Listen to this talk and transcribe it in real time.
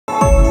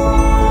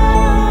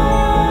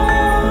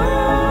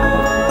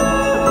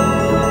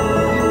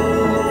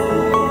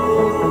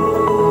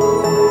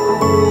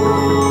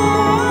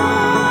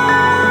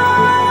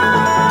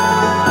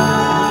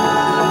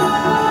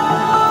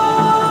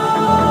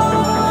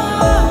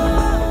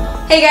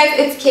Hey guys,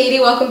 it's Katie.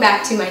 Welcome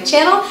back to my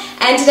channel,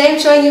 and today I'm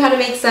showing you how to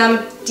make some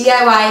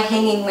DIY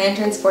hanging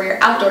lanterns for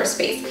your outdoor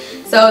space.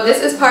 So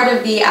this is part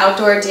of the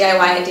Outdoor DIY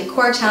and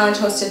Decor Challenge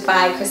hosted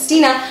by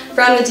Christina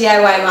from the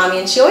DIY Mommy,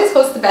 and she always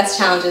hosts the best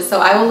challenges,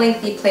 so I will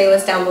link the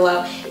playlist down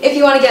below if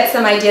you want to get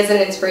some ideas and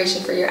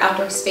inspiration for your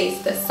outdoor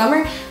space this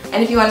summer.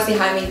 And if you want to see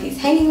how I made these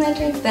hanging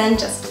lanterns, then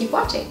just keep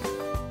watching.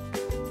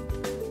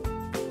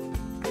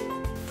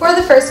 For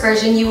the first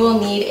version, you will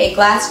need a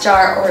glass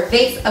jar or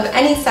vase of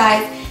any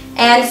size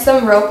and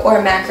some rope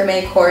or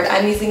macrame cord.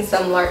 I'm using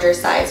some larger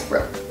size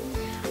rope.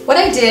 What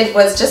I did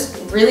was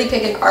just really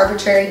pick an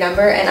arbitrary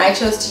number, and I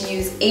chose to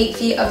use 8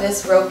 feet of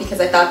this rope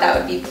because I thought that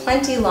would be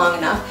plenty long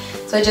enough.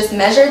 So I just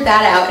measured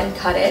that out and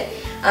cut it.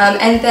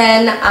 And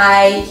then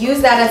I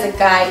used that as a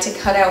guide to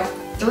cut out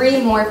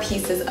 3 more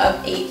pieces of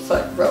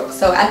 8-foot rope.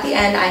 So at the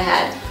end I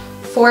had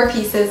 4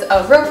 pieces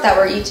of rope that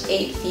were each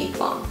 8 feet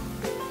long.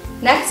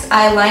 Next,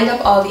 I lined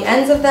up all the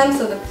ends of them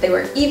so that they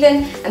were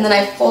even, and then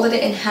I folded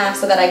it in half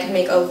so that I could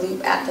make a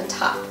loop at the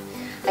top.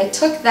 I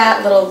took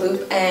that little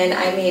loop and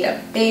I made a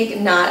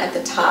big knot at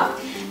the top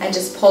and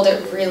just pulled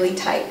it really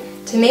tight.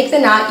 To make the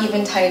knot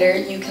even tighter,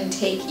 you can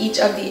take each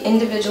of the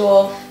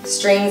individual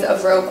strings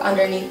of rope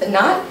underneath the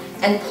knot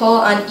and pull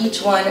on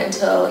each one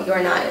until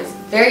your knot is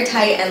very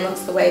tight and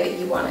looks the way that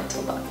you want it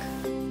to look.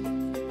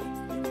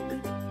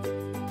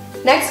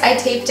 Next, I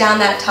taped down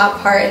that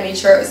top part and made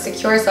sure it was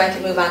secure so I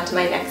could move on to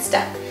my next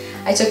step.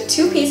 I took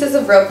 2 pieces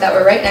of rope that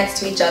were right next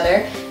to each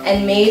other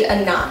and made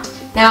a knot.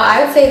 Now,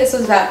 I would say this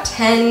was about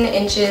 10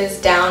 inches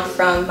down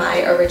from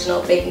my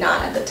original big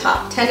knot at the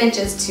top, 10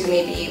 inches to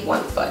maybe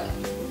 1 foot.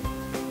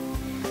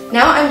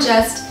 Now I'm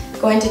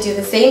just going to do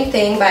the same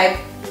thing by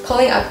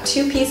pulling up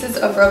 2 pieces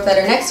of rope that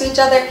are next to each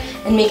other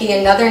and making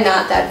another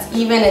knot that's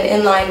even and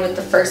in line with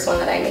the first one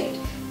that I made.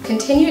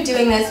 Continue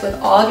doing this with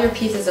all of your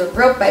pieces of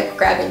rope by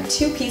grabbing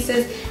 2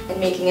 pieces and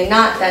making a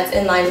knot that's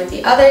in line with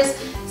the others,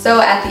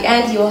 so at the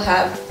end you will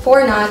have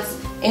 4 knots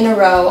in a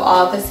row,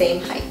 all the same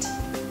height.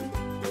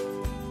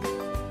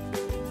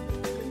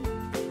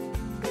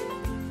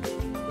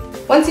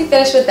 Once you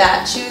finish with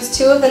that, choose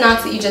 2 of the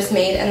knots that you just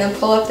made and then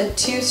pull up the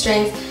 2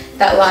 strings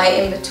that lie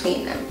in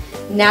between them.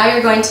 Now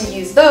you're going to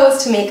use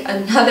those to make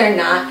another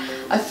knot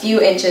a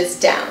few inches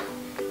down.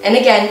 And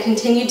again,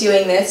 continue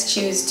doing this.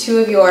 Choose 2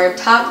 of your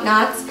top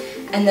knots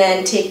and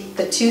then take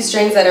the 2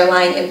 strings that are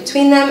lying in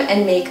between them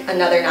and make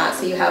another knot.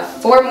 So you have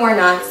 4 more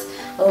knots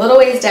a little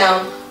ways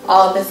down,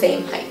 all at the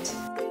same height.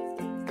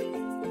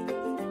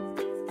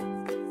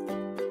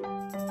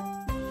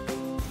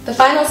 The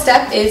final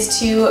step is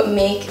to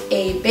make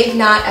a big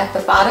knot at the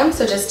bottom.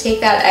 So just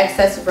take that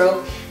excess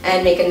rope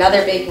and make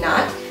another big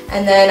knot.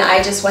 And then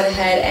I just went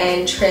ahead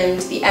and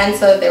trimmed the ends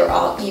so that they were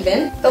all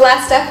even. The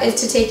last step is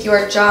to take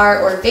your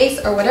jar or vase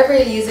or whatever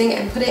you're using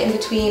and put it in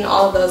between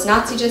all of those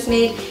knots you just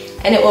made,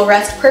 and it will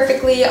rest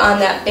perfectly on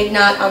that big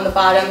knot on the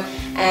bottom,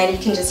 and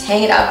you can just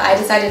hang it up. I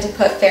decided to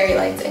put fairy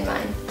lights in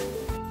mine.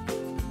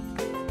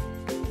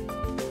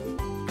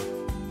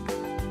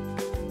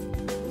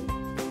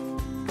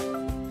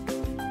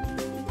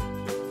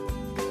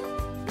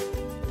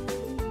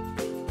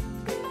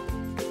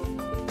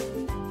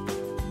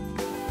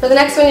 For the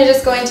next one, you're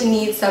just going to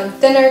need some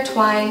thinner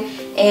twine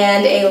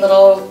and a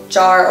little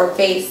jar or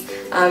vase.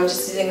 I'm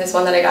just using this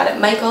one that I got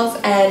at Michael's.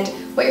 And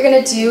what you're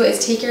going to do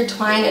is take your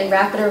twine and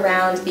wrap it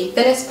around the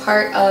thinnest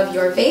part of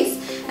your vase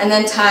and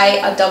then tie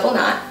a double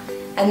knot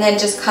and then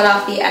just cut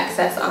off the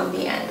excess on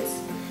the ends.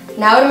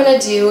 Now what I'm going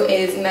to do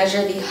is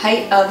measure the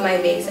height of my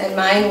vase, and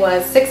mine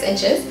was 6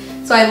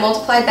 inches. So I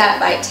multiplied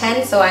that by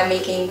 10, so I'm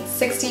making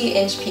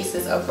 60-inch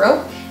pieces of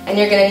rope, and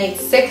you're going to need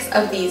 6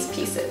 of these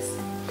pieces.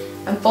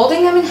 I'm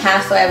folding them in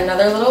half so I have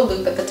another little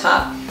loop at the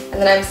top, and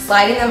then I'm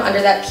sliding them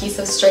under that piece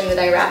of string that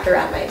I wrapped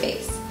around my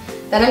vase.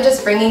 Then I'm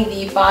just bringing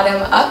the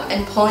bottom up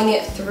and pulling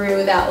it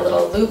through that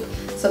little loop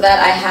so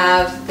that I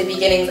have the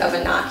beginnings of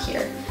a knot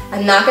here.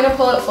 I'm not going to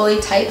pull it fully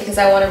tight because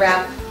I want to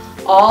wrap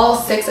all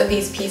 6 of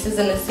these pieces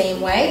in the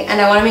same way, and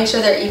I want to make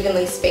sure they're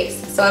evenly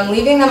spaced. So I'm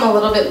leaving them a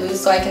little bit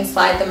loose so I can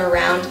slide them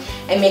around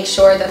and make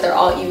sure that they're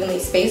all evenly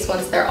spaced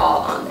once they're all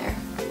on there.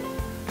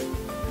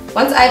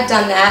 Once I've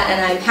done that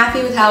and I'm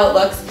happy with how it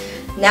looks,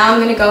 now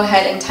I'm going to go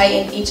ahead and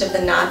tighten each of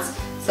the knots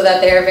so that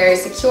they are very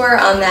secure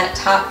on that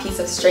top piece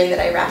of string that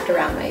I wrapped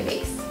around my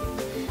vase.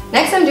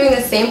 Next, I'm doing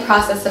the same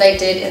process that I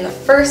did in the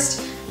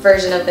first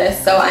version of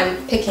this. So I'm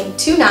picking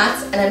 2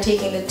 knots and I'm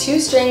taking the 2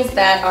 strings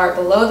that are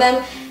below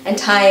them and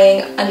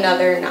tying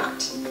another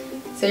knot.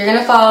 So you're going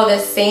to follow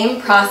this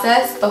same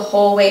process the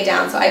whole way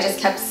down. So I just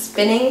kept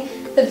spinning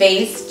the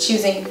vase,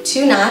 choosing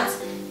 2 knots,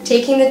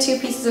 taking the 2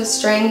 pieces of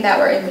string that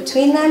were in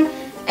between them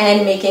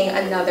and making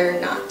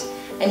another knot.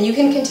 And you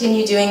can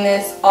continue doing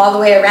this all the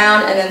way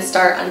around and then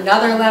start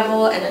another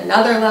level,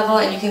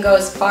 and you can go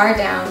as far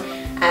down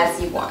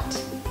as you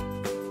want.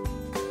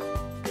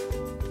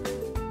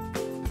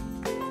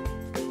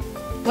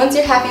 Once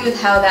you're happy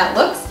with how that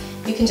looks,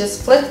 you can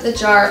just flip the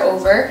jar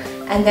over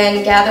and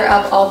then gather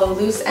up all the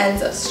loose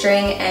ends of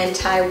string and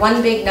tie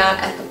one big knot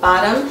at the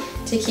bottom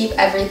to keep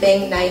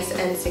everything nice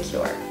and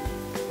secure.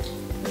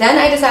 Then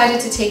I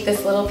decided to take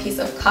this little piece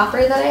of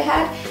copper that I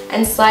had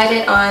and slide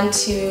it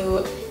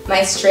onto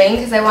my string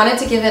because I wanted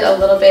to give it a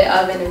little bit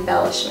of an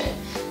embellishment.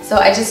 So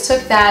I just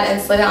took that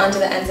and slid it onto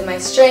the ends of my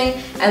string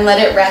and let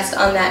it rest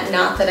on that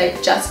knot that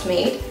I just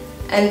made.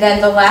 And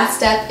then the last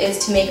step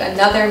is to make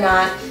another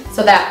knot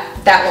so that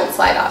won't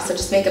slide off, so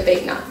just make a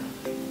big knot.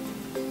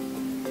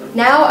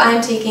 Now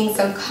I'm taking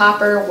some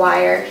copper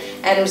wire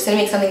and I'm just going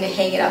to make something to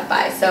hang it up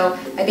by. So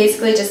I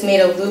basically just made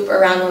a loop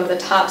around one of the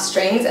top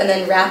strings and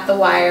then wrapped the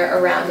wire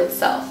around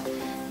itself.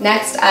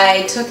 Next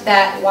I took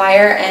that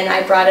wire and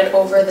I brought it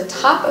over the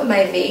top of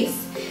my vase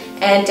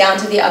and down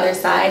to the other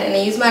side, and I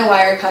used my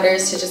wire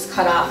cutters to just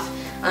cut off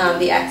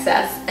the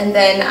excess. And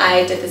then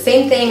I did the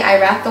same thing. I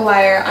wrapped the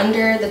wire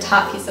under the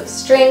top piece of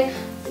string,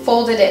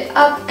 folded it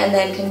up, and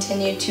then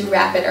continued to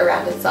wrap it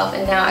around itself.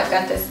 And now I've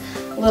got this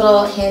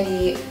little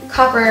handy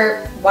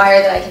copper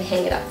wire that I can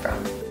hang it up from.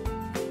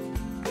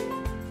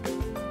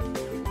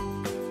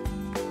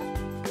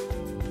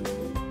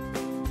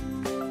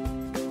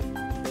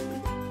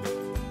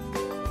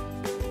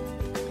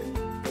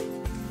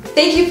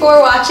 Thank you for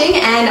watching,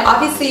 and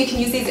obviously you can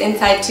use these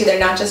inside too. They're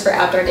not just for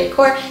outdoor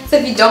decor. So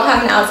if you don't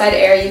have an outside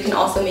area, you can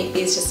also make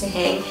these just to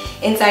hang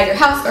inside your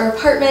house or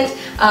apartment.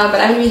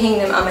 But I'm going to be hanging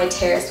them on my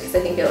terrace because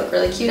I think they look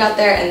really cute out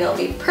there and they'll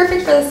be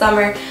perfect for the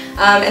summer.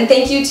 And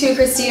thank you to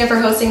Christina for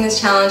hosting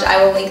this challenge.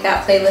 I will link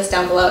that playlist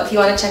down below if you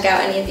want to check out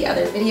any of the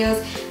other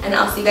videos, and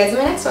I'll see you guys in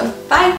my next one. Bye!